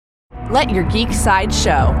Let your geek side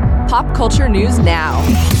show. Pop culture news now.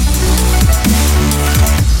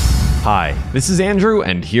 Hi, this is Andrew,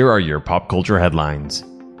 and here are your pop culture headlines.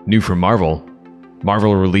 New from Marvel.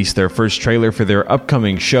 Marvel released their first trailer for their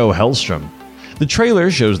upcoming show, Helstrom. The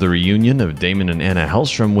trailer shows the reunion of Damon and Anna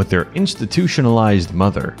Helstrom with their institutionalized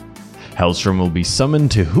mother. Helstrom will be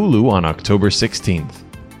summoned to Hulu on October 16th.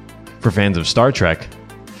 For fans of Star Trek,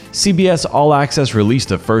 CBS All Access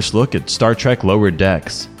released a first look at Star Trek Lower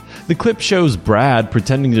Decks. The clip shows Brad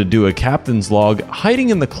pretending to do a captain's log hiding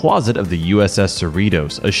in the closet of the USS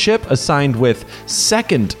Cerritos, a ship assigned with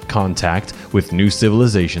second contact with new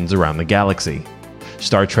civilizations around the galaxy.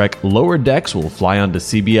 Star Trek Lower Decks will fly onto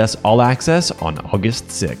CBS All Access on August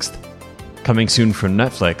 6th. Coming soon from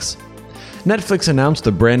Netflix. Netflix announced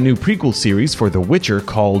a brand new prequel series for The Witcher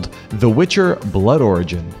called The Witcher Blood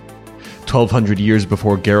Origin. 1,200 years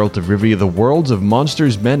before Geralt of Rivia, the worlds of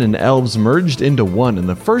monsters, men, and elves merged into one, and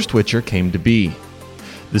the first Witcher came to be.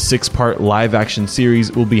 The 6-part live-action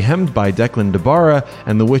series will be helmed by Declan DeBarra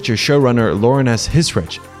and The Witcher showrunner Lauren S.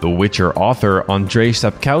 Hisrich. The Witcher author Andrzej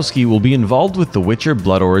Sapkowski will be involved with The Witcher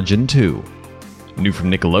Blood Origin 2. New from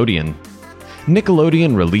Nickelodeon.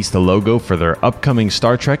 Nickelodeon released the logo for their upcoming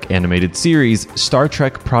Star Trek animated series, Star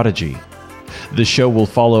Trek Prodigy. The show will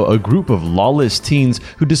follow a group of lawless teens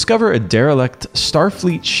who discover a derelict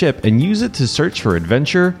Starfleet ship and use it to search for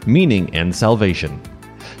adventure, meaning, and salvation.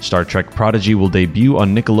 Star Trek Prodigy will debut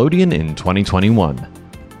on Nickelodeon in 2021.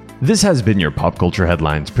 This has been your Pop Culture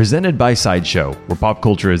Headlines, presented by Sideshow, where pop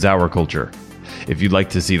culture is our culture. If you'd like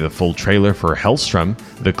to see the full trailer for Helstrom,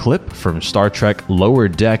 the clip from Star Trek Lower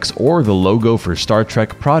Decks, or the logo for Star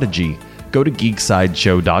Trek Prodigy, go to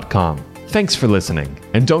geeksideshow.com. Thanks for listening,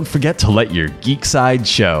 and don't forget to let your geek side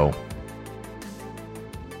show.